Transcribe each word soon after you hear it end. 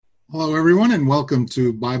Hello, everyone, and welcome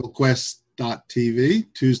to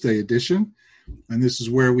BibleQuest.tv, Tuesday edition. And this is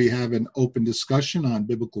where we have an open discussion on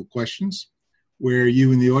biblical questions where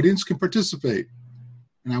you in the audience can participate.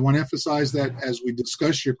 And I want to emphasize that as we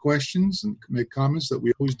discuss your questions and make comments, that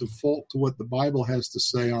we always default to what the Bible has to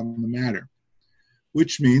say on the matter,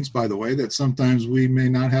 which means, by the way, that sometimes we may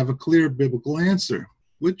not have a clear biblical answer,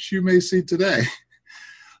 which you may see today.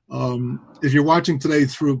 If you're watching today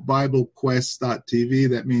through BibleQuest.tv,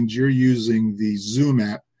 that means you're using the Zoom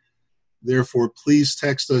app. Therefore, please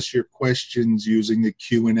text us your questions using the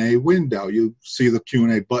Q&A window. You see the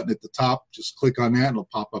Q&A button at the top. Just click on that, and it'll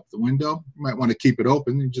pop up the window. You might want to keep it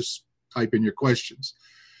open and just type in your questions.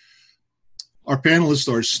 Our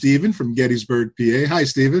panelists are Stephen from Gettysburg, PA. Hi,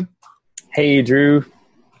 Stephen. Hey, Drew.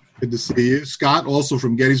 Good to see you. Scott, also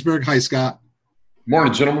from Gettysburg. Hi, Scott.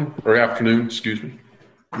 Morning, gentlemen, or afternoon, excuse me.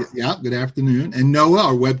 Yeah, good afternoon. And Noah,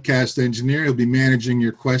 our webcast engineer, he'll be managing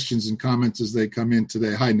your questions and comments as they come in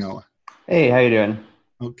today. Hi, Noah. Hey, how you doing?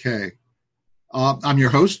 Okay. I'm your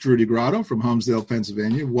host, Drew DeGrotto from Holmesdale,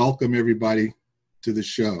 Pennsylvania. Welcome, everybody, to the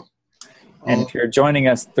show. And if you're joining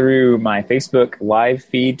us through my Facebook live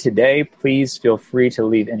feed today, please feel free to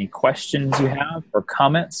leave any questions you have or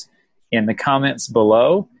comments in the comments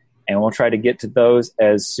below, and we'll try to get to those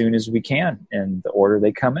as soon as we can in the order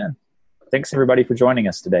they come in. Thanks, everybody, for joining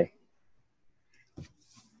us today.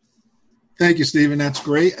 Thank you, Stephen. That's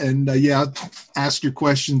great. And, ask your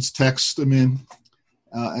questions, text them in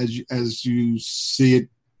as you see it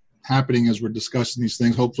happening as we're discussing these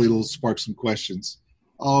things. Hopefully, it'll spark some questions.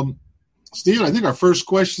 Stephen, I think our first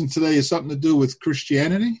question today is something to do with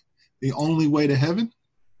Christianity, the only way to heaven.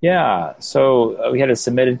 Yeah, so we had a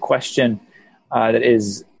submitted question that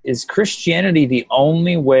is Christianity the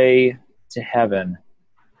only way to heaven?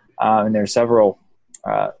 And there are several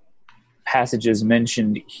passages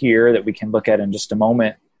mentioned here that we can look at in just a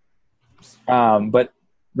moment. But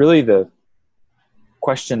really the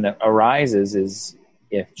question that arises is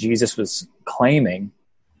if Jesus was claiming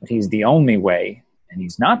that he's the only way and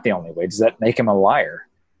he's not the only way, does that make him a liar?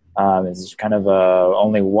 It's kind of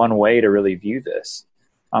only one way to really view this.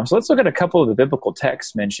 So let's look at a couple of the biblical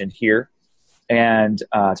texts mentioned here and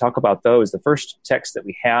talk about those. The first text that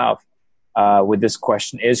we have with this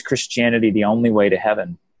question, is Christianity the only way to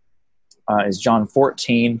heaven, is John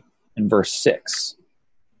 14 and verse 6.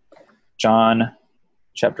 John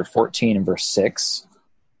chapter 14 and verse 6.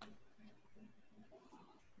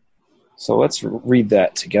 So let's read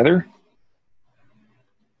that together.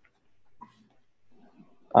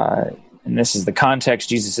 And this is the context.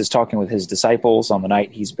 Jesus is talking with his disciples on the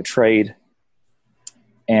night he's betrayed.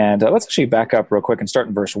 And let's actually back up real quick and start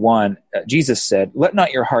in verse 1. Jesus said, "Let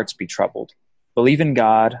not your hearts be troubled. Believe in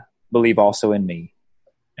God, believe also in me.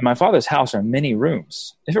 In my Father's house are many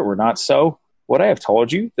rooms. If it were not so, would I have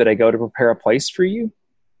told you that I go to prepare a place for you?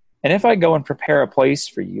 And if I go and prepare a place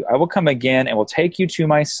for you, I will come again and will take you to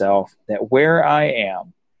myself, that where I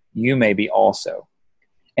am, you may be also.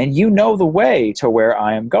 And you know the way to where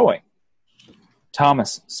I am going."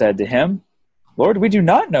 Thomas said to him, "Lord, we do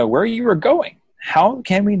not know where you are going. How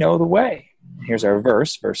can we know the way?" Here's our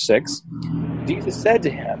verse 6. Jesus said to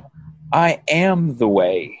him, "I am the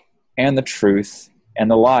way and the truth and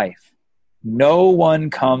the life. No one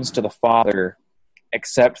comes to the Father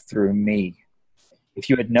except through me. If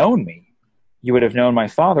you had known me, you would have known my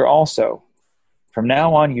Father also. From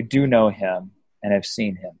now on, you do know him and have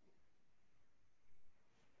seen him."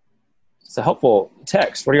 It's a helpful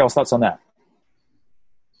text. What are y'all's thoughts on that?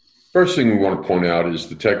 First thing we want to point out is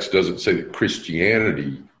the text doesn't say that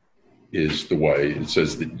Christianity is the way. It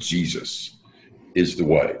says that Jesus is the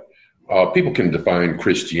way. People can define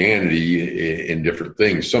Christianity in different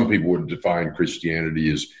things. Some people would define Christianity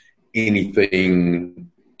as anything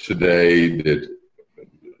today that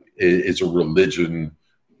is a religion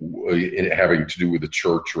having to do with the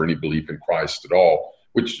church or any belief in Christ at all,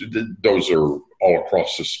 which those are all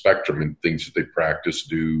across the spectrum and things that they practice,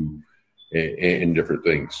 do, and different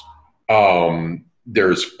things.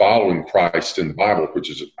 There's following Christ in the Bible, which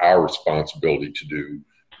is our responsibility to do.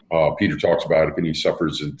 Peter talks about if any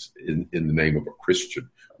suffers in the name of a Christian.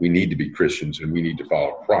 We need to be Christians and we need to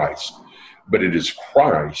follow Christ. But it is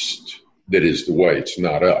Christ that is the way. It's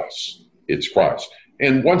not us. It's Christ.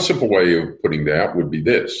 And one simple way of putting that would be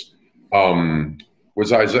this.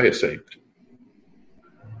 Was Isaiah saved?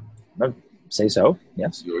 I'd say so,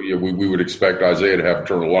 yes. We would expect Isaiah to have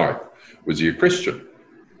eternal life. Was he a Christian?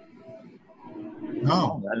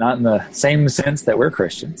 No. Not in the same sense that we're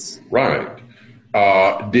Christians. Right.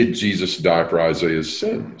 Did Jesus die for Isaiah's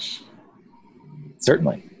sins?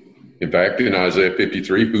 Certainly. In fact, in Isaiah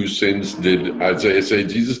 53, whose sins did Isaiah say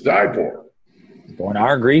Jesus died for? borne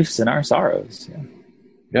our griefs and our sorrows. Yeah.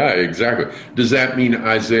 Yeah, exactly. Does that mean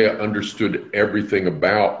Isaiah understood everything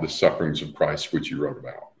about the sufferings of Christ, which he wrote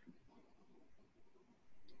about?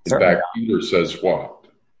 In fact, Peter says what?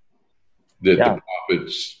 That the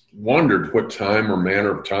prophets wondered what time or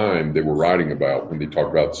manner of time they were writing about when they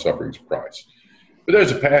talked about the sufferings of Christ. But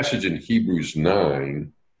there's a passage in Hebrews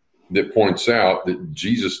 9 that points out that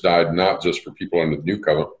Jesus died not just for people under the new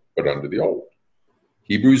covenant, but under the old.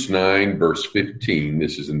 Hebrews 9, verse 15,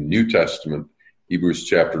 this is in the New Testament, Hebrews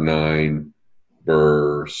chapter 9,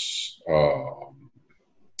 verse,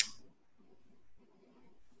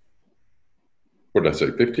 what did I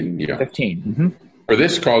say, 15? Yeah. 15. Mm-hmm. For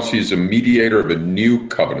this cause he is a mediator of a new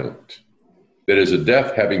covenant, that is a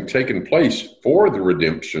death having taken place for the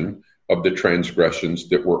redemption of the transgressions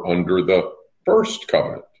that were under the first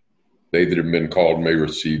covenant. They that have been called may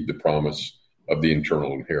receive the promise of the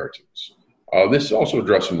eternal inheritance. This is also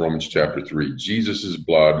addressed in Romans chapter 3. Jesus'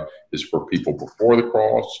 blood is for people before the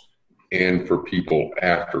cross and for people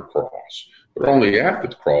after cross. But only after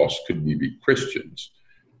the cross could we be Christians,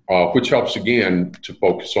 which helps again to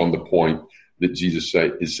focus on the point that Jesus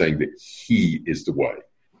is saying that he is the way.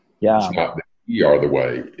 Yeah. It's not that we are the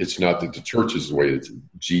way. It's not that the church is the way. It's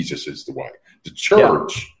Jesus is the way. The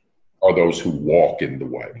church are those who walk in the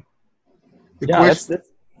way. Hold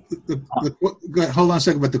on a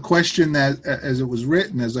second. But the question that, as it was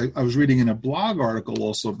written, as I was reading in a blog article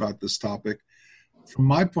also about this topic, from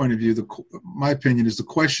my point of view, my opinion is the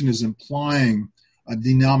question is implying a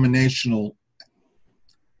denominational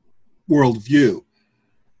worldview,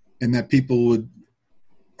 and that people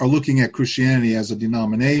are looking at Christianity as a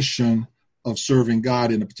denomination of serving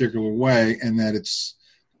God in a particular way, and that it's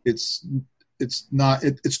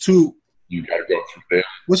too. You got to go through that.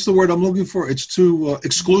 What's the word I'm looking for? It's too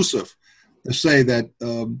exclusive to say that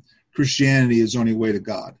Christianity is the only way to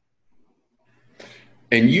God.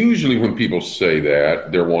 And usually when people say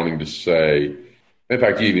that, they're wanting to say, in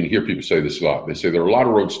fact, you even hear people say this a lot. They say there are a lot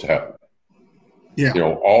of roads to heaven. Yeah.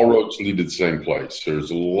 All roads lead to the same place.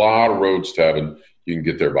 There's a lot of roads to heaven. You can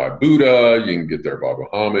get there by Buddha. You can get there by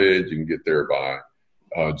Muhammad. You can get there by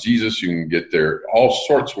Jesus. You can get there all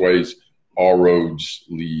sorts of ways. All roads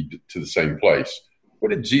lead to the same place.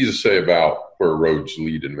 What did Jesus say about where roads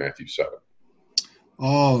lead in Matthew 7?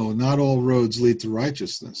 Oh, not all roads lead to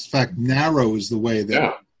righteousness. In fact, narrow is the way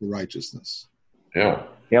that to righteousness. Yeah.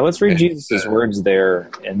 Yeah, let's read Jesus' words there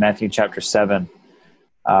in Matthew chapter 7,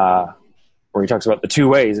 where he talks about the two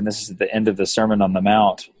ways, and this is at the end of the Sermon on the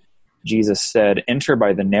Mount. Jesus said, enter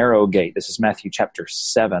by the narrow gate. This is Matthew chapter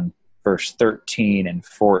 7, verse 13 and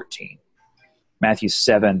 14. Matthew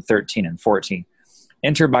 7, 13 and 14.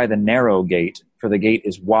 Enter by the narrow gate, for the gate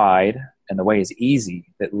is wide, and the way is easy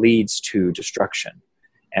that leads to destruction.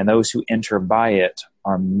 And those who enter by it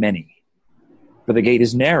are many. For the gate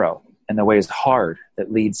is narrow, and the way is hard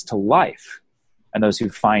that leads to life, and those who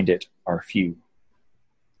find it are few.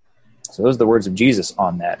 So those are the words of Jesus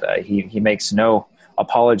on that. He makes no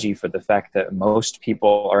apology for the fact that most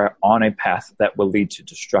people are on a path that will lead to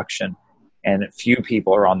destruction, and few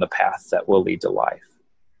people are on the path that will lead to life.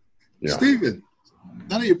 Yeah. Stephen,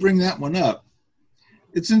 now that you bring that one up,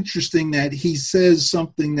 it's interesting that he says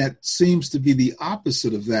something that seems to be the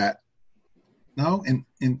opposite of that. No? And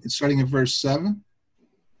starting in verse 7,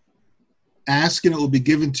 ask and it will be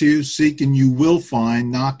given to you, seek and you will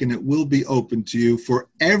find, knock and it will be open to you. For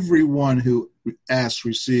everyone who asks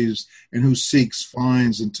receives, and who seeks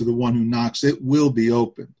finds, and to the one who knocks it will be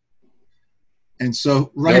opened. And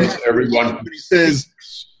so everyone he says,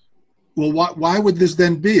 well, why would this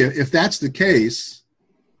then be? If that's the case,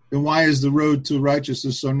 then why is the road to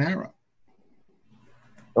righteousness so narrow?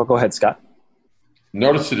 Well, go ahead, Scott.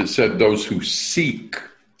 Notice that it said those who seek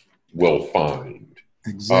will find.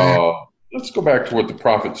 Exactly. Let's go back to what the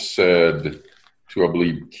prophet said to, I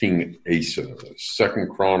believe, King Asa. 2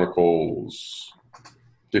 Chronicles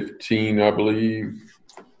 15, I believe.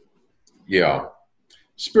 Yeah.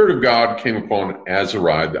 Spirit of God came upon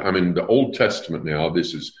Azariah. I'm in the Old Testament now.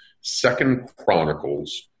 This is 2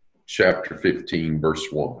 Chronicles chapter 15, verse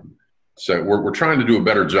 1. So we're trying to do a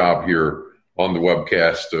better job here on the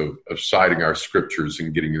webcast of citing our scriptures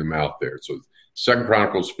and getting them out there. So 2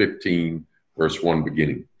 Chronicles 15, verse 1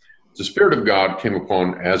 beginning. The Spirit of God came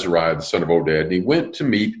upon Azariah, the son of Oded, and he went to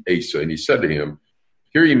meet Asa, and he said to him,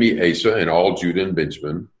 hear ye me, Asa, and all Judah and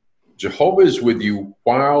Benjamin. Jehovah is with you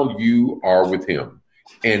while you are with him.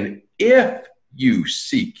 And if you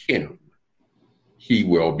seek him, he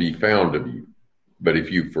will be found of you. But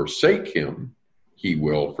if you forsake him, he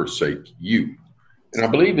will forsake you. And I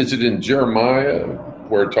believe, is it in Jeremiah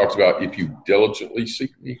where it talks about if you diligently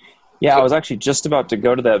seek me? Yeah, I was actually just about to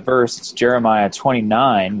go to that verse. It's Jeremiah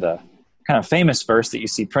 29. The kind of famous verse that you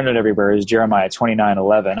see printed everywhere is Jeremiah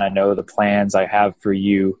 29:11. I know the plans I have for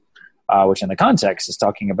you, which in the context is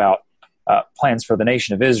talking about plans for the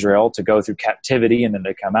nation of Israel to go through captivity and then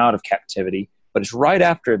to come out of captivity. But it's right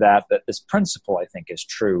after that this principle, I think, is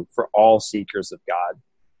true for all seekers of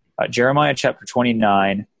God. Jeremiah chapter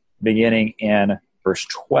 29, beginning in verse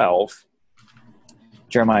 12.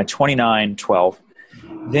 Jeremiah 29:12.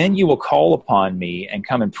 Then you will call upon me and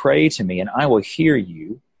come and pray to me, and I will hear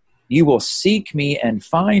you. You will seek me and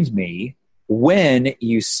find me when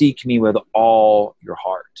you seek me with all your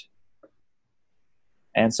heart.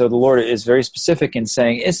 And so the Lord is very specific in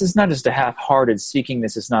saying, this is not just a half-hearted seeking.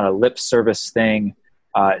 This is not a lip service thing.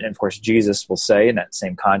 And of course, Jesus will say in that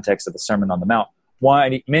same context of the Sermon on the Mount,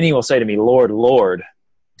 why many will say to me, Lord, Lord,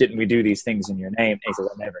 didn't we do these things in your name? And he says,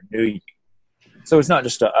 I never knew you. So it's not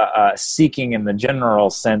just a seeking in the general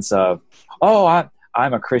sense of, oh,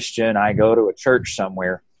 I'm a Christian, I go to a church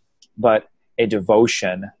somewhere, but a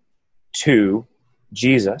devotion to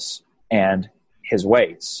Jesus and his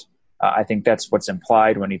ways. I think that's what's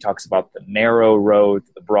implied when he talks about the narrow road,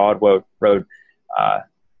 the broad road.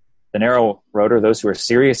 The narrow road are those who are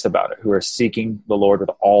serious about it, who are seeking the Lord with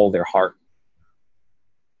all their heart.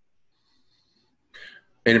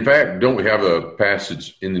 And in fact, don't we have a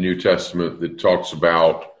passage in the New Testament that talks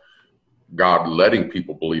about God letting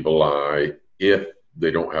people believe a lie if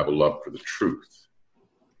they don't have a love for the truth?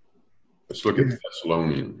 Let's look at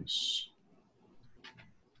Thessalonians.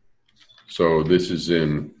 So this is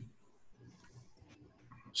in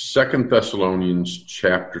 2 Thessalonians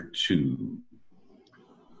chapter 2.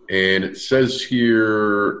 And it says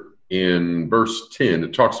here in verse 10,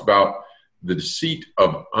 it talks about the deceit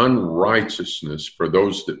of unrighteousness for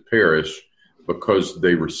those that perish because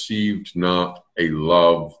they received not a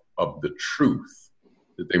love of the truth,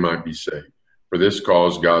 that they might be saved. For this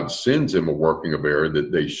cause God sends them a working of error,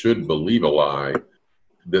 that they should believe a lie,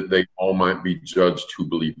 that they all might be judged who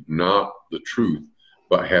believed not the truth,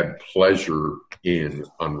 but had pleasure in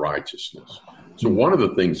unrighteousness. So one of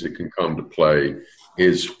the things that can come to play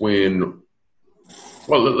is when,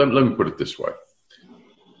 well, let me put it this way.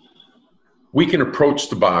 We can approach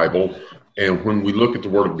the Bible, and when we look at the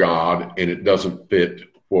Word of God and it doesn't fit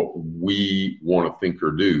what we want to think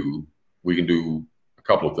or do, we can do a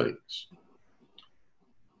couple of things.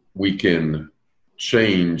 We can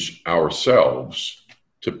change ourselves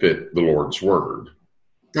to fit the Lord's Word.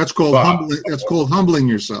 That's called humbling. That's called humbling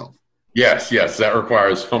yourself. Yes, that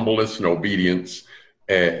requires humbleness and obedience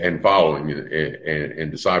and following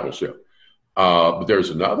and discipleship. But there's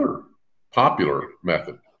another popular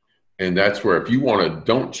method. And that's where if you want to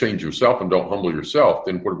don't change yourself and don't humble yourself,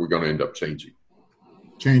 then what are we going to end up changing?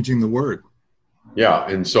 Changing the word. Yeah.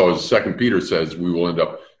 And so as 2 Peter says, we will end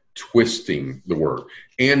up twisting the word.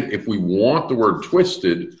 And if we want the word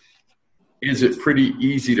twisted, is it pretty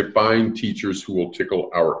easy to find teachers who will tickle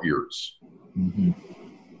our ears? Mm-hmm.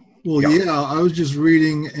 Well, yeah, I was just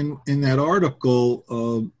reading in that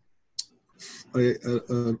article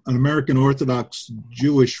an American Orthodox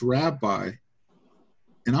Jewish rabbi.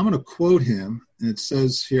 And I'm going to quote him, and it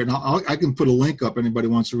says here, and I can put a link up, anybody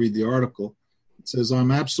wants to read the article. It says,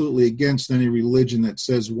 I'm absolutely against any religion that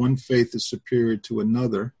says one faith is superior to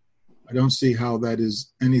another. I don't see how that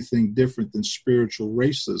is anything different than spiritual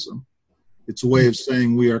racism. It's a way of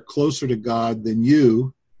saying we are closer to God than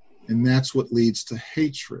you, and that's what leads to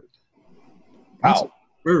hatred. That's a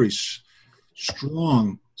very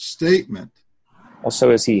strong statement.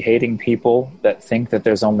 Also, is he hating people that think that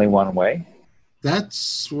there's only one way?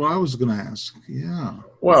 That's what I was going to ask. Yeah.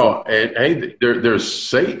 Well, and hey, there's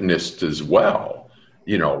Satanists as well.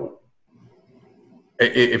 You know,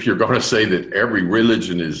 if you're going to say that every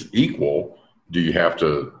religion is equal, do you have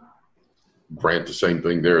to grant the same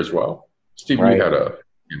thing there as well? Steve, right. You had a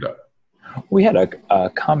hand up. We had a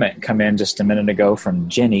comment come in just a minute ago from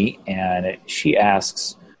Jenny, and she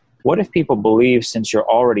asks, what if people believe since you're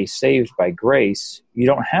already saved by grace, you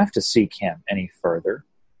don't have to seek him any further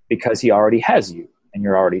because he already has you and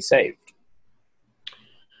you're already saved?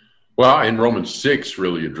 Well, and Romans 6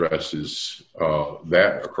 really addresses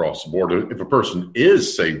that across the board. If a person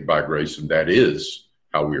is saved by grace, and that is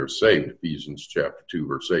how we are saved, Ephesians chapter 2,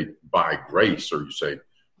 verse 8, by grace are you saved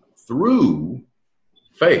through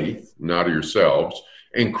faith, not of yourselves,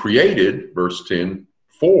 and created, verse 10,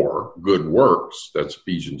 for good works. That's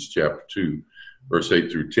Ephesians chapter 2, verse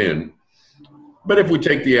 8 through 10. But if we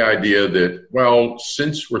take the idea that, well,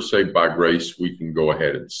 since we're saved by grace, we can go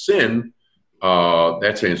ahead and sin,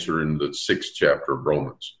 that's answered in the 6th chapter of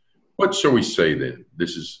Romans. What shall we say then?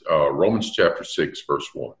 This is Romans chapter 6, verse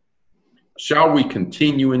 1. Shall we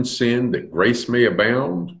continue in sin that grace may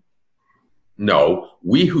abound? No,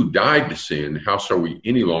 we who died to sin, how shall we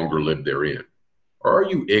any longer live therein? Or are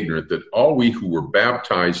you ignorant that all we who were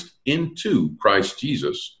baptized into Christ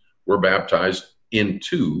Jesus were baptized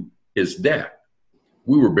into his death?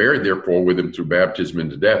 We were buried, therefore, with him through baptism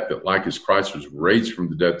into death, that like as Christ was raised from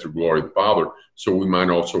the dead through glory of the Father, so we might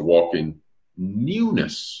also walk in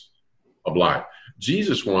newness of life.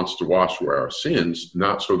 Jesus wants to wash away our sins,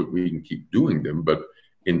 not so that we can keep doing them, but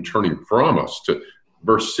in turning from us. To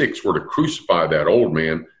verse 6, we're to crucify that old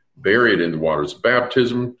man, bury it in the waters of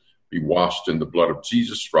baptism, be washed in the blood of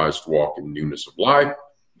Jesus, rise to walk in newness of life.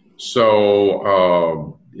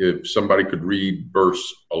 So if somebody could read verse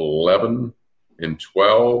 11 and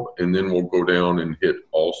 12, and then we'll go down and hit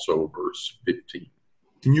also verse 15.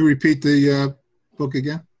 Can you repeat the book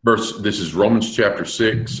again? This is Romans chapter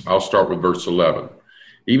 6. I'll start with verse 11.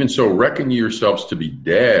 Even so, reckon yourselves to be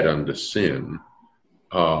dead unto sin,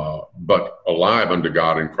 but alive unto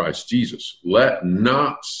God in Christ Jesus. Let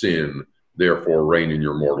not sin, therefore, reign in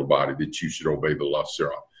your mortal body, that you should obey the lusts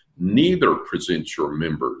thereof. Neither present your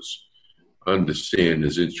members unto sin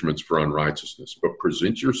as instruments for unrighteousness, but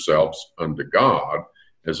present yourselves unto God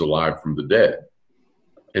as alive from the dead.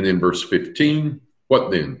 And then verse 15, what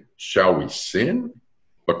then? Shall we sin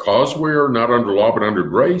because we are not under law but under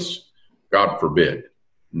grace? God forbid.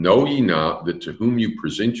 Know ye not that to whom you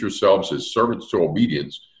present yourselves as servants to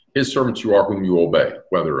obedience, his servants you are whom you obey,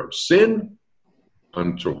 whether of sin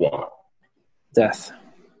unto what? Death.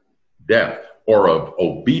 Death. Or of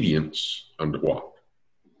obedience unto what?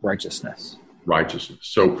 Righteousness. Righteousness.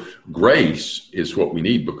 So grace is what we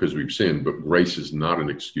need because we've sinned, but grace is not an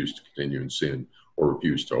excuse to continue in sin or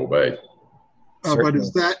refuse to obey. But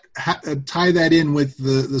is that tie that in with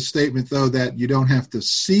the statement, though, that you don't have to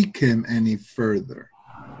seek him any further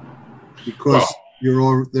because you're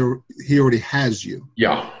all there, he already has you.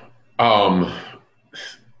 Yeah.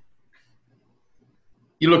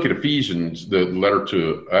 You look at Ephesians, the letter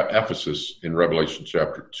to Ephesus in Revelation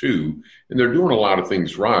chapter 2, and they're doing a lot of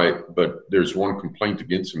things right, but there's one complaint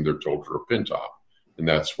against them they're told to repent of, and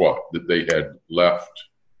that's what? That they had left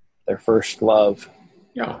their first love.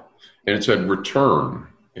 Yeah. And it said return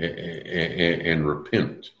and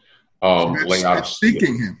repent. So that's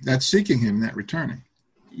seeking him. That's seeking him, not returning.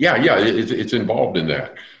 Yeah, it's involved in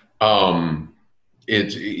that.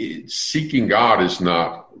 It's seeking God is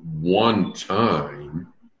not one time,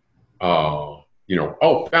 found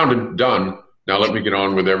him, done. Now let me get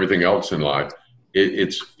on with everything else in life.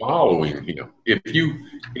 It's following him. Do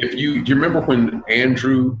you remember when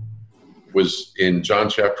Andrew was in John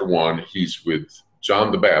chapter 1, he's with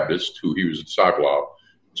John the Baptist, who he was a disciple of.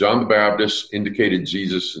 John the Baptist indicated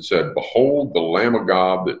Jesus and said, "Behold the Lamb of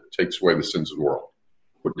God that takes away the sins of the world."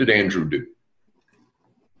 What did Andrew do?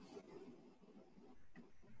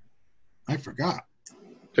 I forgot.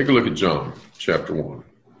 Take a look at John chapter 1.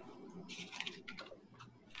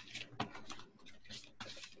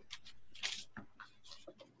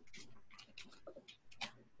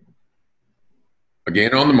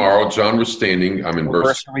 Again on the morrow, John was standing. I'm in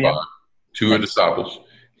verse 5. Two of the disciples.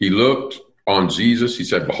 He looked on Jesus. He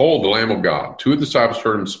said, "Behold, the Lamb of God." Two of the disciples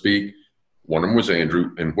heard him speak. One of them was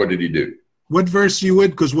Andrew. And what did he do? What verse you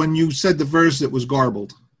would? Because when you said the verse, it was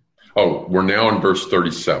garbled. Oh, we're now in verse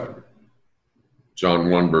 37. John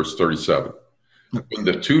 1, verse 37. When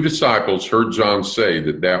the two disciples heard John say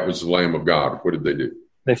that was the Lamb of God, what did they do?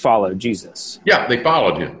 They followed Jesus. Yeah, they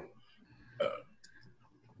followed him.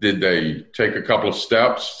 Did they take a couple of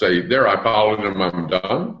steps, say, "There, I followed him, I'm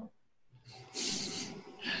done"?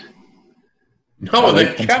 No,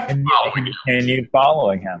 they kept following him. Continued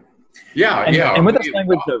following him. Yeah. And with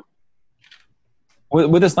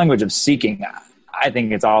this language of seeking, I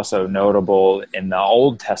think it's also notable in the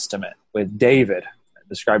Old Testament with David,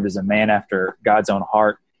 described as a man after God's own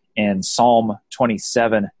heart in Psalm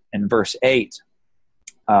 27 and verse 8.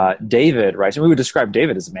 David, right? So we would describe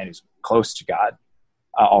David as a man who's close to God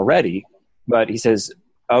already, but he says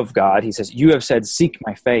of God, he says, "You have said, seek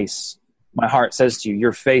my face. My heart says to you,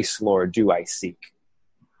 your face, Lord, do I seek."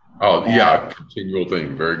 Oh, yeah, continual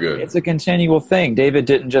thing. Very good. It's a continual thing. David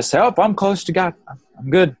didn't just say, "Oh, I'm close to God. I'm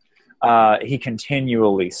good." He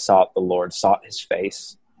continually sought the Lord, sought his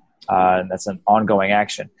face. And that's an ongoing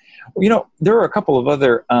action. Well, there are a couple of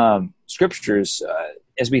other scriptures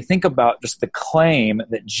as we think about just the claim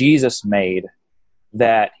that Jesus made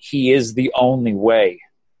that he is the only way,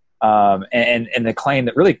 and the claim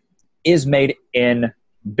that really is made in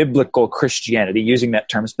biblical Christianity, using that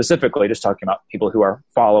term specifically, just talking about people who are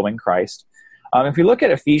following Christ. If you look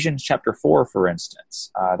at Ephesians chapter 4, for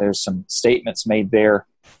instance, there's some statements made there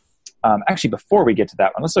Actually, before we get to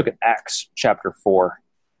that one, let's look at Acts chapter 4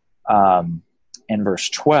 and verse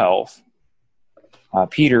 12.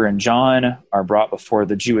 Peter and John are brought before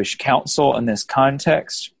the Jewish council in this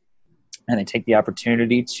context, and they take the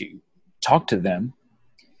opportunity to talk to them.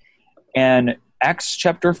 And Acts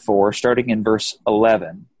chapter 4, starting in verse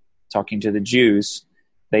 11, talking to the Jews,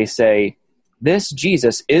 they say, "This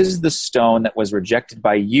Jesus is the stone that was rejected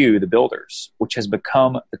by you, the builders, which has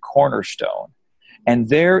become the cornerstone. And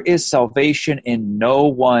there is salvation in no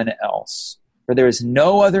one else. For there is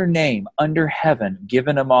no other name under heaven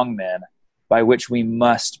given among men by which we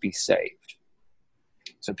must be saved."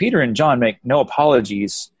 So Peter and John make no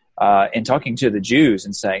apologies in talking to the Jews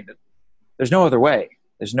and saying that there's no other way.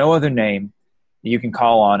 There's no other name you can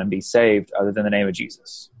call on and be saved other than the name of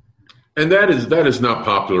Jesus. And that is not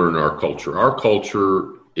popular in our culture. Our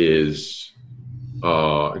culture is,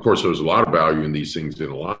 of course, there's a lot of value in these things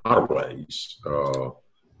in a lot of ways,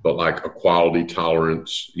 but like equality,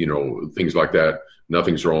 tolerance, things like that.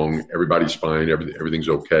 Nothing's wrong. Everybody's fine. Everything's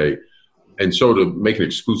okay. And so to make an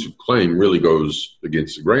exclusive claim really goes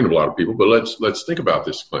against the grain of a lot of people. But let's think about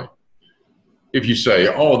this claim. If you say,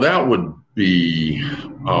 "Oh, that would be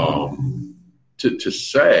to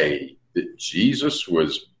say that Jesus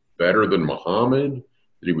was better than Muhammad,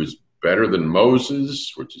 that he was better than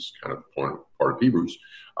Moses," which is kind of the part of Hebrews,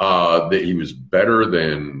 that he was better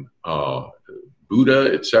than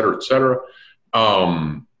Buddha, et cetera,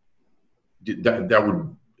 that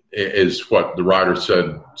would, is what the writer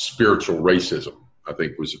said, spiritual racism, I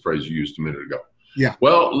think was the phrase you used a minute ago. Yeah.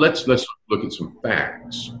 Well, let's look at some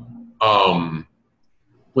facts.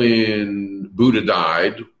 When Buddha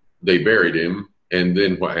died, they buried him, and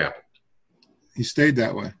then what happened? He stayed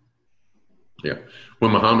that way. Yeah.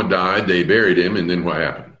 When Muhammad died, they buried him, and then what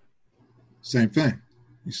happened? Same thing.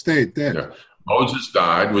 He stayed dead. Yeah. Moses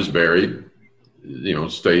died, was buried,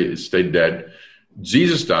 stayed dead.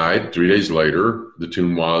 Jesus died 3 days later. The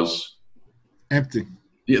tomb was empty.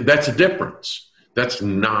 Yeah, that's a difference. That's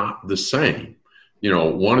not the same.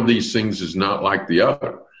 One of these things is not like the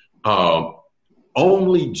other.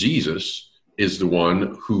 Only Jesus is the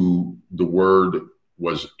one who the Word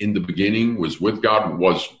was in the beginning, was with God,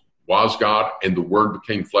 was God, and the Word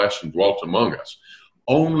became flesh and dwelt among us.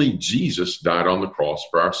 Only Jesus died on the cross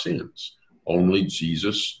for our sins. Only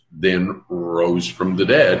Jesus then rose from the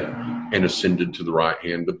dead and ascended to the right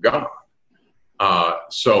hand of God.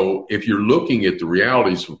 So if you're looking at the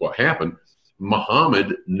realities of what happened,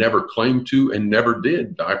 Muhammad never claimed to and never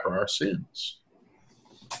did die for our sins.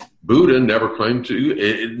 Buddha never claimed to,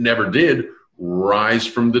 it never did rise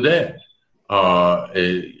from the dead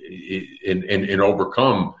and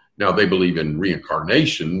overcome. Now, they believe in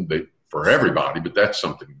reincarnation for everybody, but that's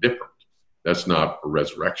something different. That's not a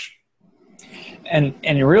resurrection. And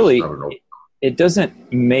really, it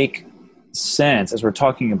doesn't make sense as we're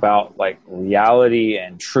talking about like reality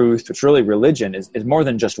and truth, which really religion is more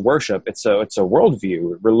than just worship. It's a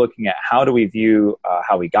worldview. We're looking at how do we view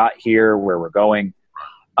how we got here, where we're going.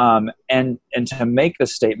 And to make the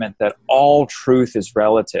statement that all truth is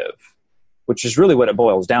relative, which is really what it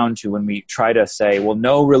boils down to when we try to say, well,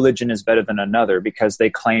 no religion is better than another because they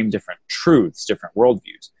claim different truths, different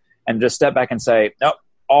worldviews. And just step back and say, no,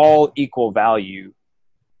 all equal value.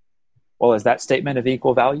 Well, is that statement of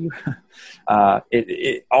equal value?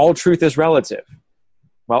 All truth is relative.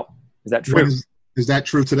 Well, is that true? Is that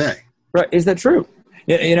true today? Right. Is that true?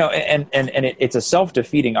 And it's a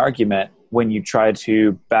self-defeating argument when you try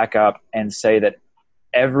to back up and say that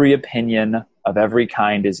every opinion of every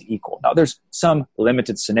kind is equal. Now, there's some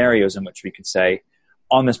limited scenarios in which we could say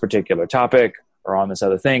on this particular topic or on this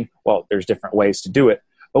other thing, well, there's different ways to do it.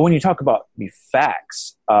 But when you talk about the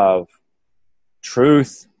facts of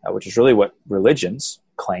truth, which is really what religions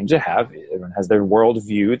claim to have, everyone has their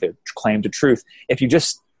worldview, their claim to truth. If you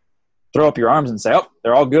just throw up your arms and say, oh,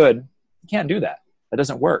 they're all good, you can't do that. That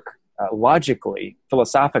doesn't work. Logically,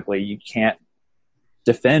 philosophically, you can't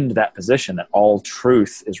defend that position that all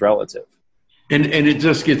truth is relative. And it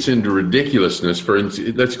just gets into ridiculousness. For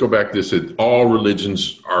instance, let's go back to this, that all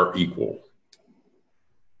religions are equal.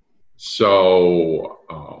 So,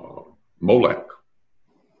 Molech,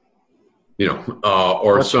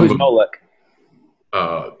 or who's some Molech?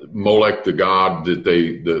 Molech, the god that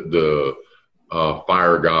the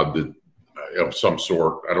fire god that of some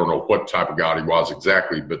sort. I don't know what type of god he was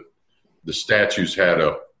exactly, but the statues had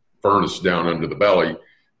a furnace down under the belly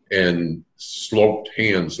and sloped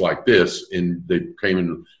hands like this, and they came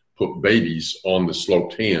and put babies on the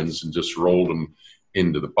sloped hands and just rolled them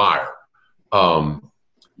into the fire.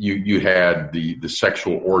 You had the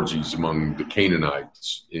sexual orgies among the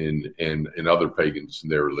Canaanites and other pagans in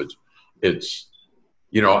their religion. It's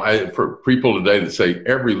For people today that say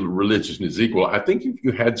every religion is equal, I think if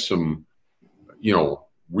you had some,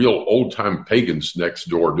 real old-time pagans next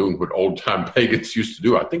door doing what old-time pagans used to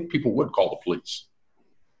do, I think people would call the police.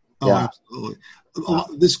 Oh, yeah. Absolutely.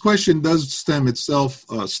 This question does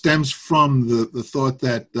stems from the thought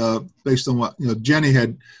that based on what Jenny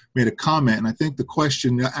had made a comment, and I think the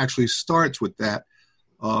question actually starts with that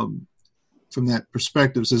from that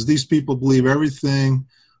perspective. It says these people believe everything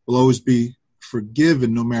will always be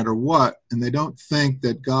forgiven no matter what, and they don't think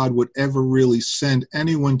that God would ever really send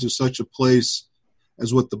anyone to such a place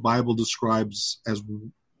as what the Bible describes as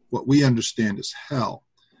what we understand as hell.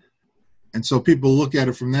 And so people look at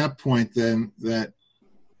it from that point then, that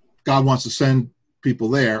God wants to send people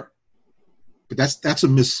there, but that's a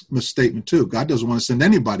misstatement too. God doesn't want to send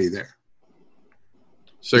anybody there.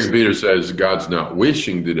 2 Peter says God's not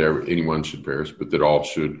wishing that anyone should perish, but that all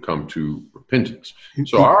should come to repentance.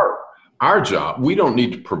 So our job, we don't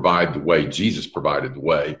need to provide the way. Jesus provided the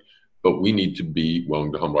way, but we need to be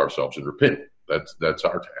willing to humble ourselves and repent. That's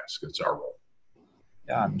our task. It's our role.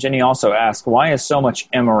 Jenny also asked, why is so much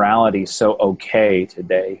immorality so okay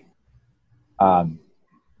today?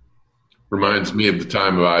 Reminds me of the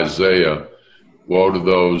time of Isaiah. Woe to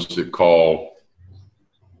those that call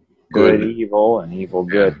good evil and evil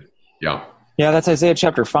good. Yeah, that's Isaiah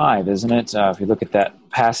chapter 5, isn't it? If you look at that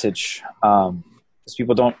passage, because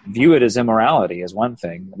people don't view it as immorality as one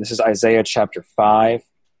thing. This is Isaiah chapter 5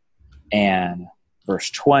 and verse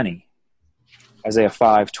 20. Isaiah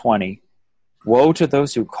 5:20. Woe to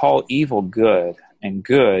those who call evil good and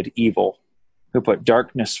good evil, who put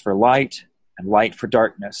darkness for light and light for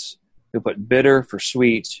darkness, who put bitter for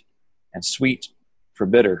sweet and sweet for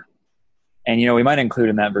bitter. And, we might include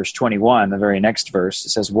in that verse 21, the very next verse, it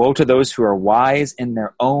says, woe to those who are wise in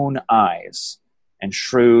their own eyes and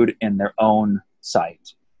shrewd in their own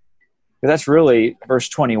sight. But that's really, verse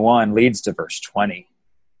 21 leads to verse 20.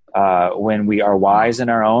 When we are wise in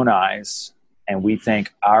our own eyes and we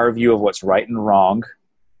think our view of what's right and wrong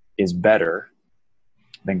is better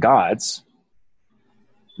than God's,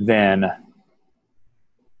 then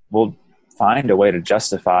we'll find a way to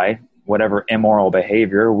justify whatever immoral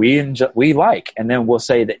behavior we like. And then we'll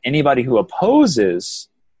say that anybody who opposes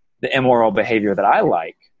the immoral behavior that I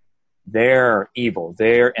like, they're evil,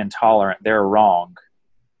 they're intolerant, they're wrong.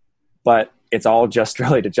 But it's all just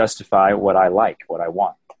really to justify what I like, what I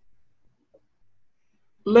want.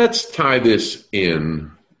 Let's tie this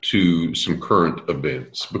in to some current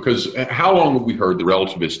events, because how long have we heard the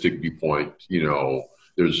relativistic viewpoint?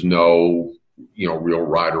 There's no, real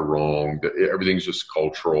right or wrong. Everything's just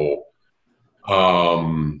cultural.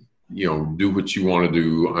 Do what you want to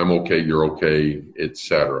do. I'm okay, you're okay,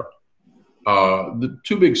 etc. The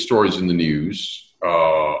two big stories in the news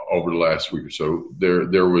over the last week or so,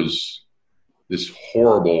 there was this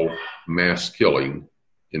horrible mass killing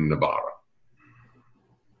in Nevada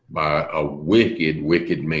by a wicked,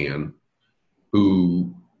 wicked man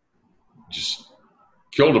who just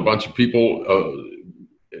killed a bunch of people.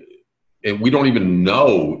 And we don't even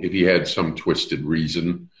know if he had some twisted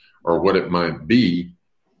reason or what it might be.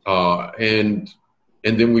 And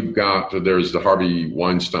then there's the Harvey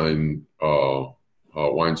Weinstein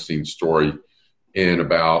story, and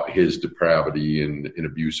about his depravity and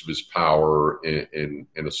abuse of his power and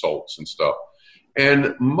assaults and stuff.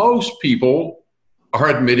 And most people are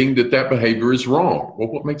admitting that behavior is wrong. Well,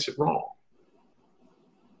 what makes it wrong?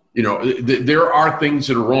 There are things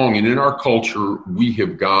that are wrong. And in our culture, we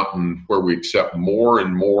have gotten where we accept more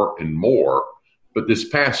and more and more. But this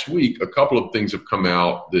past week, a couple of things have come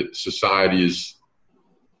out that society is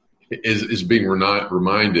being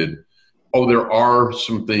reminded, there are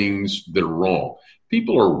some things that are wrong.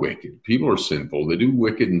 People are wicked. People are sinful. They do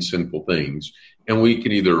wicked and sinful things. And we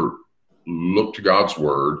can either look to God's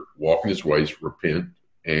word, walk in his ways, repent,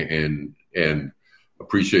 and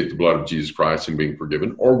appreciate the blood of Jesus Christ and being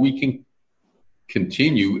forgiven, or we can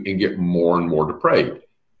continue and get more and more depraved.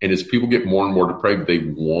 And as people get more and more depraved, they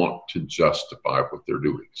want to justify what they're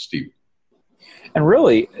doing. Steve. And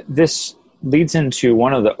really, this leads into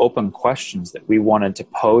one of the open questions that we wanted to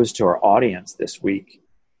pose to our audience this week.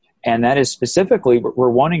 And that is specifically, we're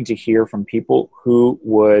wanting to hear from people who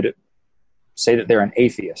would say that they're an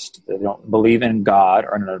atheist, they don't believe in God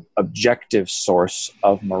or an objective source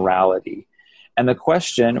of morality. And the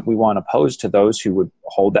question we want to pose to those who would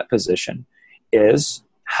hold that position is,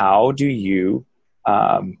 how do you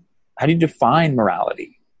define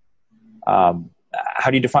morality? Can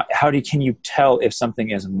you tell if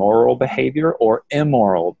something is moral behavior or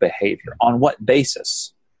immoral behavior? On what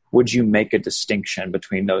basis would you make a distinction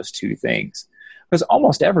between those two things? Because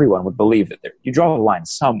almost everyone would believe that you draw the line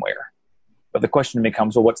somewhere. But the question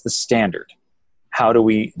becomes, well, what's the standard? How do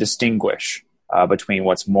we distinguish between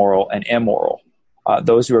what's moral and immoral?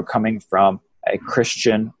 Those who are coming from a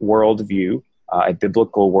Christian worldview, a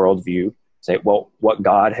biblical worldview, say, well, what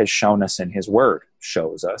God has shown us in his word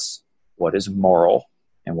shows us what is moral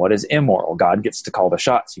and what is immoral. God gets to call the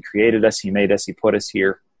shots. He created us. He made us. He put us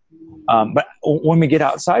here. But when we get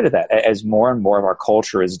outside of that, as more and more of our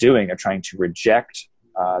culture is doing, are trying to reject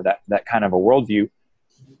that kind of a worldview,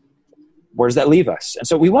 where does that leave us? And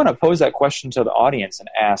so we want to pose that question to the audience and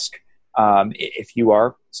ask, if you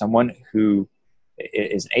are someone who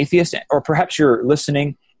is an atheist, or perhaps you're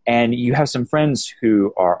listening and you have some friends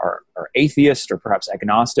who are atheist or perhaps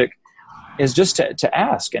agnostic, is just to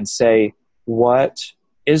ask and say, what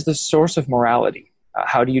is the source of morality?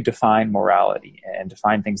 How do you define morality and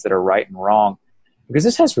define things that are right and wrong? Because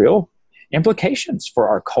this has real implications for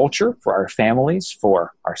our culture, for our families,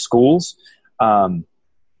 for our schools,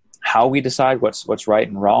 how we decide what's right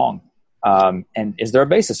and wrong. And is there a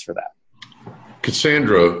basis for that?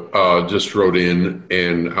 Cassandra just wrote in,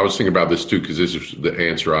 and I was thinking about this too, because this is the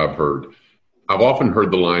answer I've heard. I've often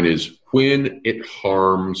heard the line is, when it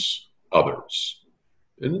harms others.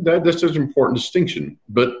 And that's an important distinction.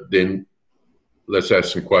 But then let's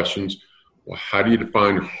ask some questions. Well, how do you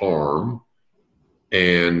define harm?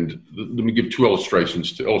 And let me give two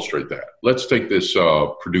illustrations to illustrate that. Let's take this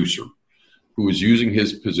producer who is using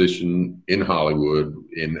his position in Hollywood,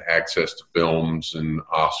 in access to films and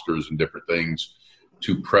Oscars and different things,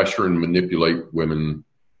 to pressure and manipulate women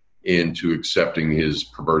into accepting his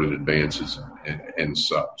perverted advances and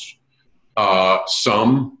such.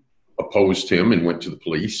 Some opposed him and went to the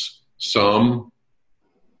police. Some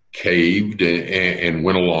caved and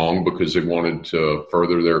went along because they wanted to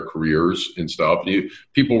further their careers and stuff.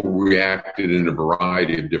 People reacted in a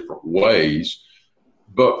variety of different ways.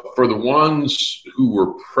 But for the ones who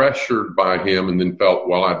were pressured by him and then felt,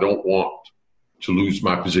 well, I don't want to lose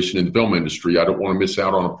my position in the film industry, I don't want to miss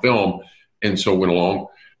out on a film, and so went along,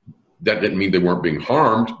 that didn't mean they weren't being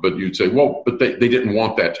harmed, but you'd say, well, but they didn't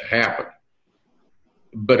want that to happen.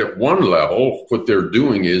 But at one level, what they're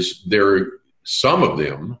doing is some of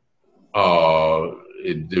them,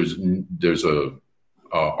 there's a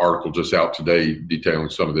article just out today detailing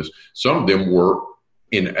some of this. Some of them were,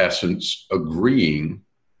 in essence, agreeing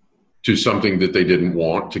to something that they didn't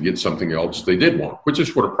want to get something else they did want, which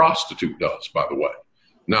is what a prostitute does, by the way.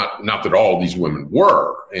 Not that all these women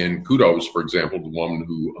were. And kudos, for example, the woman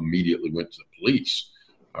who immediately went to the police.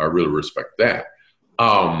 I really respect that.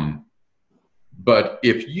 But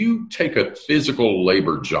if you take a physical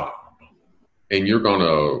labor job and you're going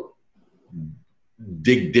to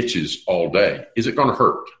dig ditches all day, is it going to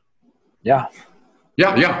hurt? Yeah.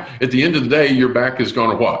 Yeah. At the end of the day, your back is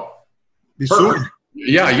going to what? Be sore.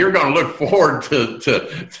 Yeah, you're going to look forward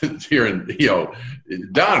to hearing,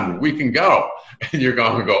 done, we can go. And you're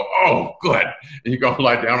going to go, oh, good. And you're going to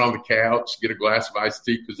lie down on the couch, get a glass of iced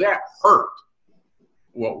tea, because that hurt.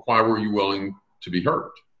 Well, why were you willing to be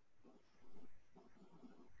hurt?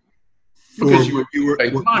 Because you were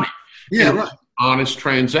paying money. Yeah, right. Honest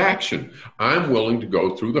transaction. I'm willing to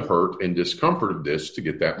go through the hurt and discomfort of this to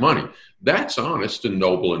get that money. That's honest and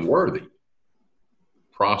noble and worthy.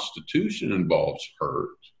 Prostitution involves hurt,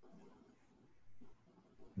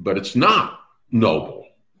 but it's not noble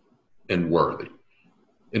and worthy.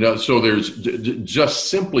 So there's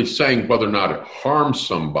just simply saying whether or not it harms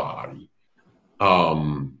somebody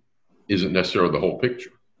isn't necessarily the whole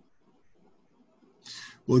picture.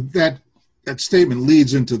 Well, that statement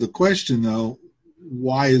leads into the question, though,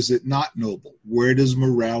 why is it not noble? Where does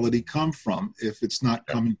morality come from if it's not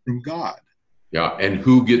coming from God? Yeah, and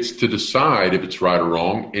who gets to decide if it's right or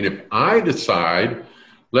wrong? And if I decide,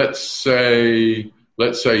 let's say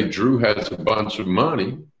Drew has a bunch of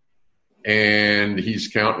money and he's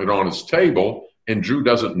counting it on his table, and Drew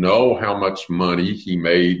doesn't know how much money he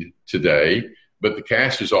made today, but the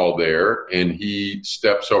cash is all there, and he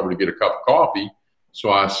steps over to get a cup of coffee,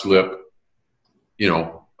 so I slip,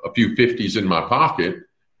 a few 50s in my pocket.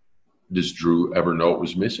 Does Drew ever know it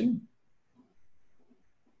was missing?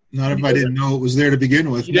 Not if I didn't know it was there to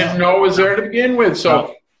begin with. He didn't know it was there to begin with.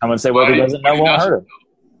 So I'm going to say, well, he doesn't know won't hurt him.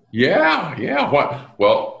 Yeah. What?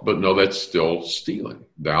 Well, but no, that's still stealing.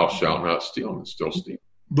 Thou shalt not steal. It's still stealing.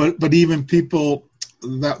 But even people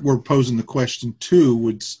that we're posing the question to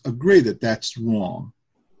would agree that that's wrong.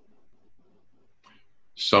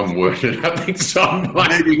 Some would, and I think some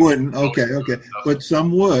maybe wouldn't. Okay, but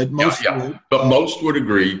some would. Most would. But most would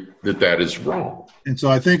agree that is wrong. And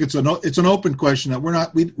so I think it's an open question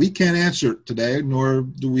that we can't answer today, nor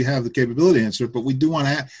do we have the capability to answer it. But we do want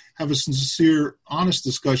to have a sincere, honest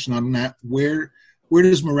discussion on that. Where Where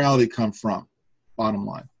does morality come from? Bottom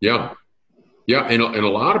line. Yeah. Yeah. And a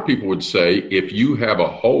lot of people would say, if you have a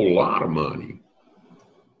whole lot of money,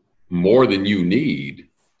 more than you need,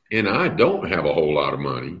 and I don't have a whole lot of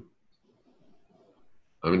money,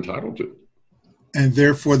 I'm entitled to it. And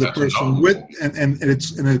therefore the That's person enough. with, and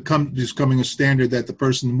it comes becoming a standard that the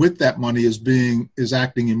person with that money is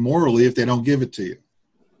acting immorally if they don't give it to you.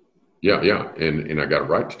 Yeah. Yeah. And I got a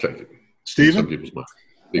right to take it. Stephen? Some people's mind.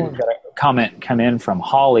 We've got a comment come in from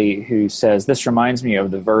Holly who says, this reminds me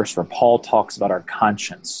of the verse where Paul talks about our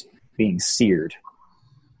conscience being seared.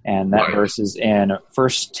 And that verse is in 1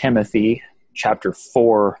 Timothy chapter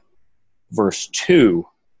 4, verse 2.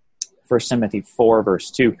 1 Timothy 4, verse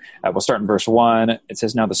 2. We'll start in verse 1. It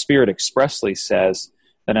says, now the Spirit expressly says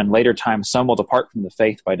that in later times some will depart from the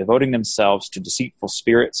faith by devoting themselves to deceitful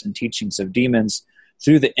spirits and teachings of demons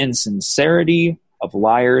through the insincerity of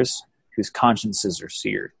liars whose consciences are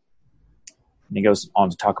seared. And he goes on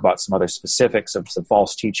to talk about some other specifics of the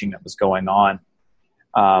false teaching that was going on.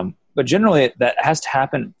 But generally, that has to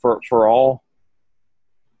happen for all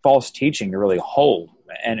false teaching to really hold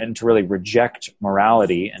and to really reject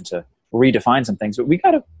morality and to redefine some things. But we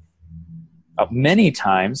got to, many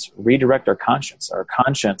times, redirect our conscience. Our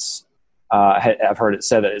conscience, I've heard it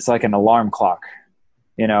said that it's like an alarm clock.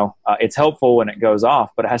 It's helpful when it goes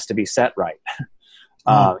off, but it has to be set right.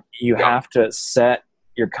 You have to set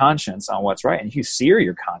your conscience on what's right. And if you sear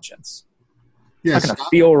your conscience, it's not going to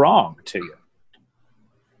feel wrong to you.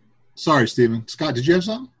 Sorry, Stephen. Scott, did you have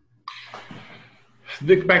something?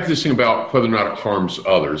 Think back to this thing about whether or not it harms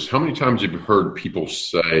others. How many times have you heard people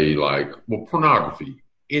say, like, well, pornography,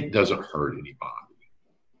 it doesn't hurt anybody.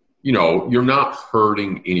 You're not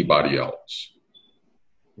hurting anybody else.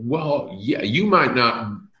 Well, yeah, you might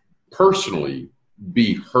not personally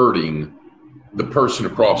be hurting the person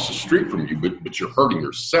across the street from you, but you're hurting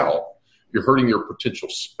yourself. You're hurting your potential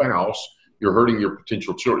spouse. You're hurting your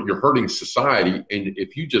potential children. You're hurting society. And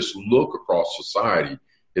if you just look across society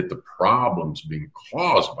at the problems being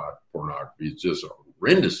caused by pornography, it's just a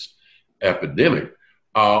horrendous epidemic.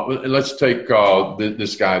 Let's take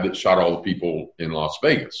this guy that shot all the people in Las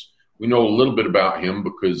Vegas. We know a little bit about him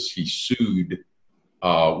because he sued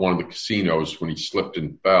one of the casinos when he slipped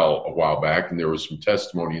and fell a while back, and there was some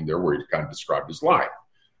testimony in there where he kind of described his life.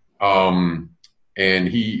 And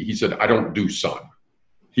he said, I don't do sun.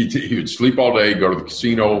 He would sleep all day, go to the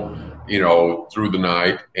casino, through the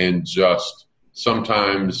night, and just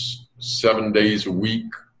sometimes 7 days a week,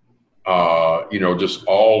 just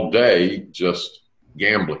all day, just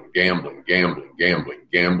gambling,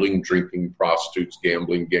 drinking, prostitutes,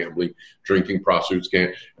 gambling, drinking, prostitutes,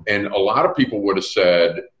 and a lot of people would have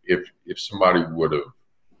said, if somebody would have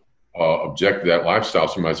objected to that lifestyle,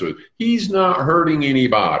 somebody said, he's not hurting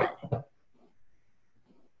anybody.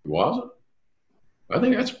 He wasn't. I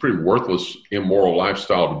think that's a pretty worthless, immoral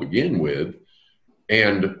lifestyle to begin with.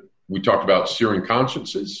 And we talked about searing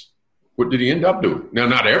consciences. What did he end up doing? Now,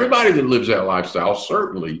 not everybody that lives that lifestyle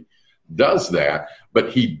certainly does that,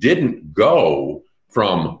 but he didn't go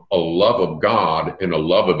from a love of God and a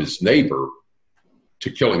love of his neighbor to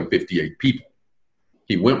killing 58 people.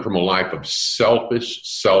 He went from a life of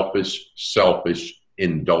selfish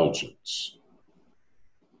indulgence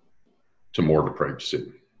to more depraved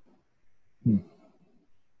sin.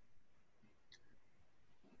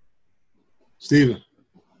 Stephen.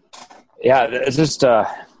 Yeah, it's just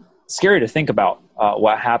scary to think about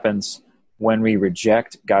what happens when we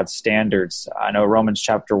reject God's standards. I know Romans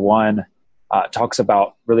chapter 1 talks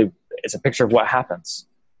about, really, it's a picture of what happens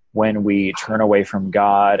when we turn away from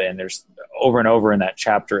God. And there's over and over in that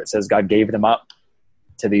chapter, it says God gave them up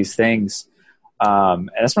to these things.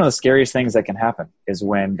 And that's one of the scariest things that can happen, is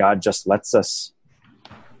when God just lets us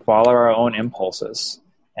follow our own impulses.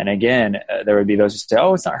 And again, there would be those who say,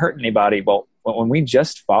 oh, it's not hurting anybody. Well, when we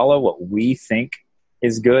just follow what we think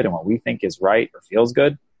is good and what we think is right or feels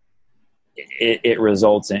good, it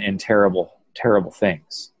results in terrible, terrible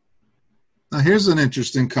things. Now, here's an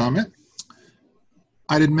interesting comment.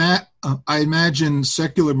 I imagine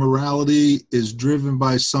secular morality is driven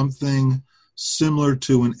by something similar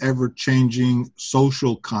to an ever-changing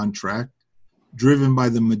social contract, driven by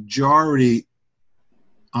the majority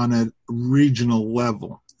on a regional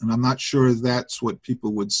level. And I'm not sure that's what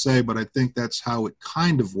people would say, but I think that's how it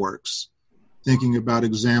kind of works, thinking about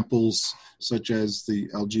examples such as the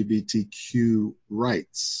LGBTQ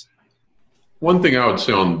rights. One thing I would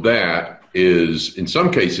say on that is, in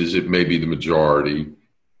some cases, it may be the majority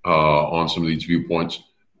on some of these viewpoints,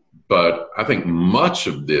 but I think much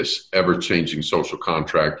of this ever-changing social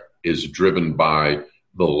contract is driven by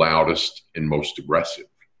the loudest and most aggressive.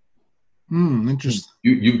 Interesting.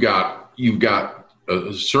 You've got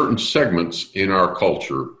certain segments in our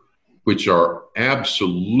culture which are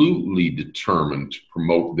absolutely determined to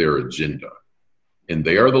promote their agenda. And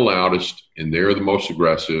they are the loudest, and they are the most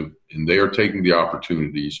aggressive, and they are taking the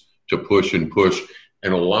opportunities to push and push.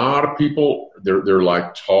 And a lot of people, they're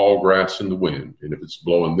like tall grass in the wind. And if it's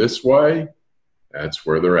blowing this way, that's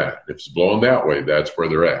where they're at. If it's blowing that way, that's where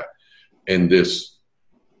they're at. And this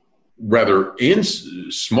rather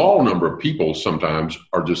small number of people sometimes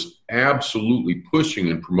are just absolutely pushing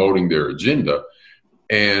and promoting their agenda.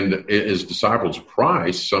 And as disciples of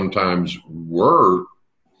Christ, sometimes we're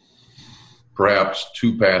perhaps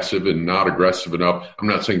too passive and not aggressive enough. I'm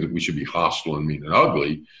not saying that we should be hostile and mean and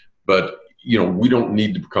ugly, but we don't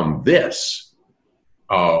need to become this.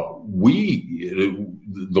 The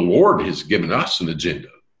Lord has given us an agenda.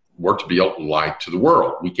 We're to be a light to the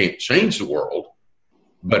world. We can't change the world,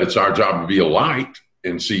 but it's our job to be a light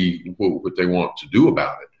and see what they want to do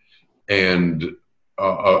about it. And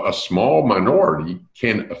a small minority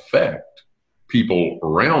can affect people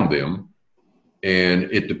around them, and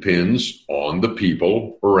it depends on the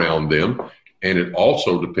people around them, and it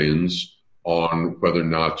also depends on whether or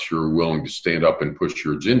not you're willing to stand up and push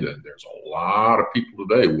your agenda. And there's a lot of people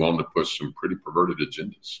today willing to push some pretty perverted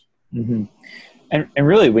agendas. Mm-hmm. And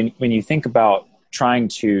really, when you think about trying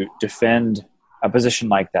to defend a position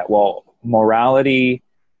like that, well, morality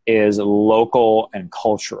is local and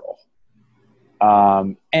cultural.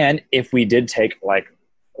 And if we did take,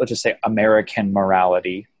 let's just say American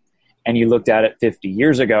morality, and you looked at it 50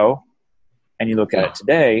 years ago, and you look at it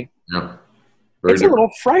today, it's a little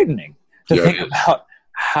frightening to think about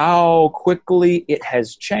how quickly it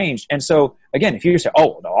has changed. And so, again, if you say,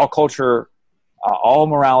 all culture, all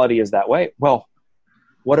morality is that way, well,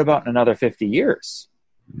 what about in another 50 years?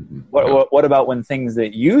 What about when things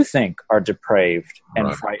that you think are depraved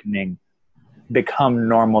and frightening become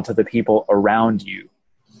normal to the people around you?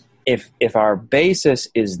 If our basis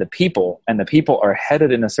is the people, and the people are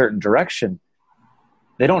headed in a certain direction,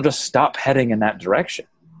 they don't just stop heading in that direction.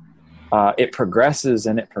 It progresses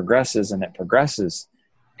and it progresses and it progresses.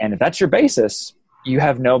 And if that's your basis, you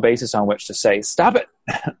have no basis on which to say, stop it.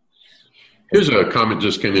 Here's a comment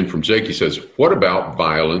just came in from Jake. He says, what about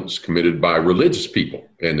violence committed by religious people?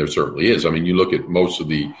 And there certainly is. I mean, you look at most of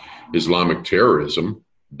the Islamic terrorism,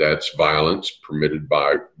 that's violence permitted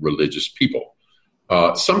by religious people.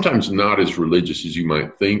 Sometimes not as religious as you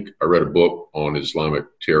might think. I read a book on Islamic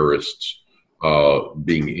terrorists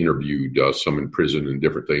being interviewed, some in prison and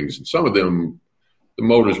different things. And some of them, the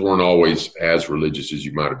motives weren't always as religious as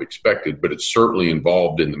you might have expected, but it's certainly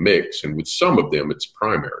involved in the mix. And with some of them, it's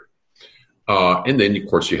primary. And then, of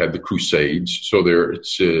course, you had the Crusades. So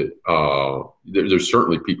there's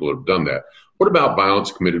certainly people who have done that. What about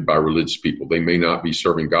violence committed by religious people? They may not be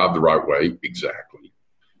serving God the right way, exactly,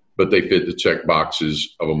 but they fit the check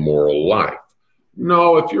boxes of a moral life.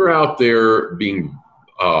 No, if you're out there being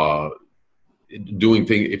doing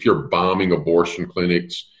things, if you're bombing abortion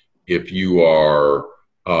clinics, if you are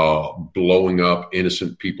blowing up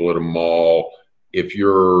innocent people at a mall, if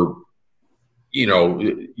you're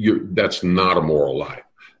that's not a moral life.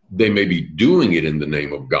 They may be doing it in the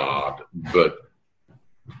name of God, but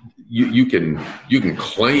you can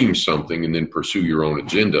claim something and then pursue your own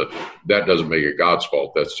agenda. That doesn't make it God's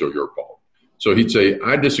fault. That's still your fault. So he'd say,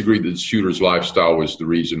 I disagree that the shooter's lifestyle was the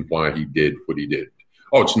reason why he did what he did.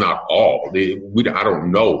 Oh, it's not all. I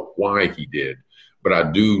don't know why he did, but I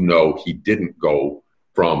do know he didn't go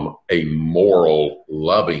from a moral,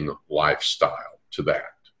 loving lifestyle to that.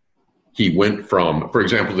 He went from, for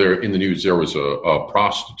example, there in the news, there was a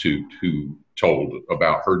prostitute who told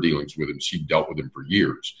about her dealings with him. She dealt with him for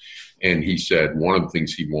years. And he said one of the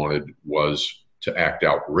things he wanted was to act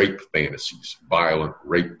out rape fantasies, violent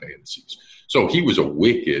rape fantasies. So he was a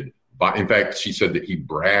wicked, in fact, she said that he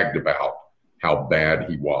bragged about how bad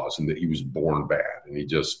he was and that he was born bad. And he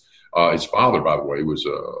just, his father, by the way, was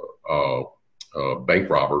a bank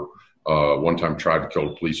robber. One time tried to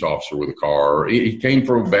kill a police officer with a car. He came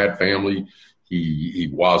from a bad family. He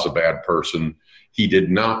was a bad person. He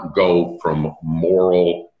did not go from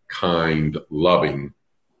moral, kind, loving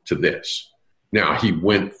to this. Now, he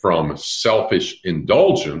went from selfish,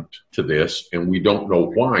 indulgent to this, and we don't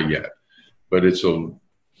know why yet. But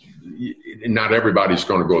not everybody's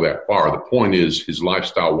going to go that far. The point is his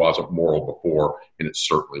lifestyle wasn't moral before, and it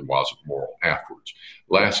certainly wasn't moral afterwards.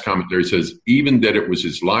 Last commentary says, even that it was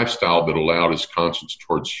his lifestyle that allowed his conscience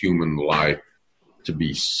towards human life to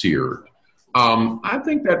be seared. I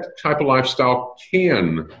think that type of lifestyle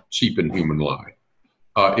can cheapen human life.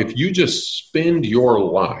 If you just spend your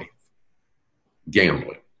life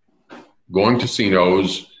gambling, going to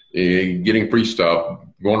casinos, getting free stuff,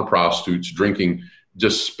 going to prostitutes, drinking,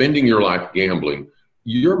 just spending your life gambling,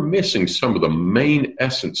 you're missing some of the main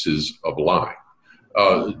essences of life.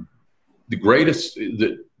 The greatest,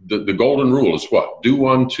 the golden rule is what? Do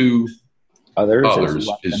unto others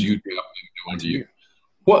as you do unto you.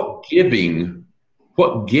 What giving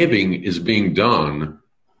is being done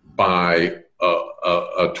by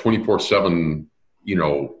a 24/7,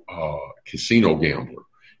 casino gambler?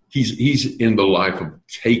 He's in the life of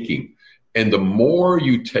taking. And the more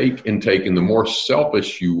you take and take, and the more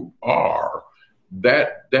selfish you are,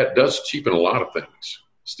 that does cheapen a lot of things.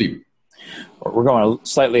 Stephen. We're going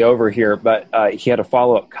slightly over here, but he had a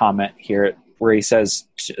follow-up comment here where he says,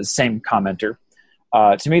 same commenter,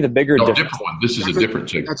 to me the bigger difference. Different one. This is a different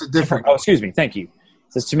thing. That's a different one. Oh, excuse me. Thank you.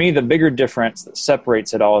 It says, to me the bigger difference that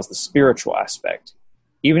separates it all is the spiritual aspect.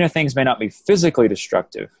 Even if things may not be physically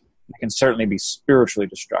destructive, they can certainly be spiritually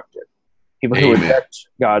destructive. People who reject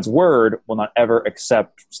God's word will not ever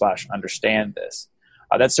accept / understand this.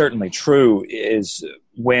 That's certainly true is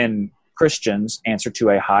when Christians answer to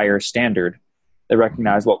a higher standard. They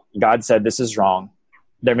recognize, well, God said this is wrong.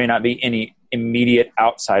 There may not be any immediate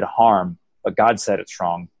outside harm, but God said it's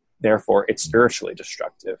wrong. Therefore, it's spiritually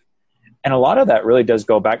destructive. And a lot of that really does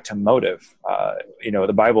go back to motive.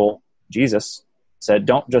 The Bible, Jesus said,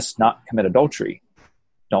 don't just not commit adultery.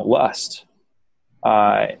 Don't lust.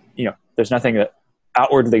 There's nothing that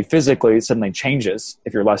outwardly, physically suddenly changes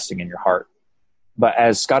if you're lusting in your heart. But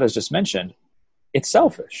as Scott has just mentioned, it's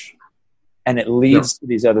selfish. And it leads to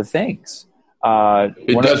these other things.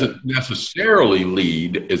 It doesn't necessarily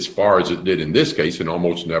lead as far as it did in this case, and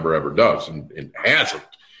almost never ever does, and hasn't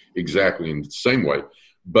exactly in the same way.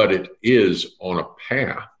 But it is on a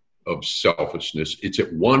path of selfishness. It's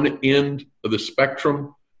at one end of the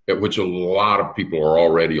spectrum at which a lot of people are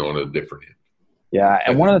already on a different end. Yeah,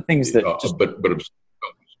 and one of the things that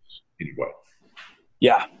anyway.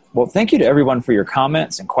 Yeah. Well, thank you to everyone for your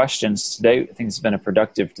comments and questions today. I think it's been a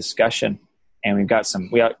productive discussion, and we got some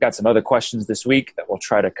other questions this week that we'll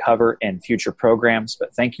try to cover in future programs.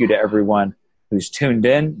 But thank you to everyone who's tuned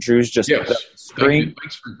in. Drew's just put up the screen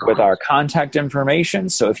with our contact information.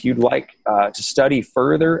 So if you'd like to study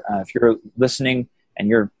further, if you're listening and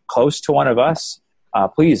you're close to one of us,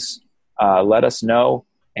 please let us know.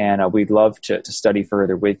 And we'd love to study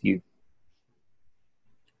further with you.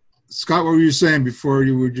 Scott, what were you saying before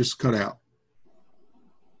you were just cut out?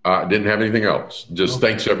 I didn't have anything else. Just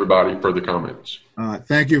thanks, everybody, for the comments.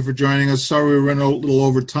 Thank you for joining us. Sorry we ran a little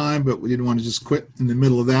over time, but we didn't want to just quit in the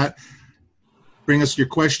middle of that. Bring us your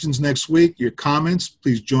questions next week, your comments.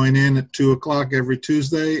 Please join in at 2 o'clock every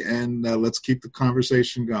Tuesday, and let's keep the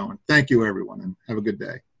conversation going. Thank you, everyone, and have a good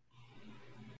day.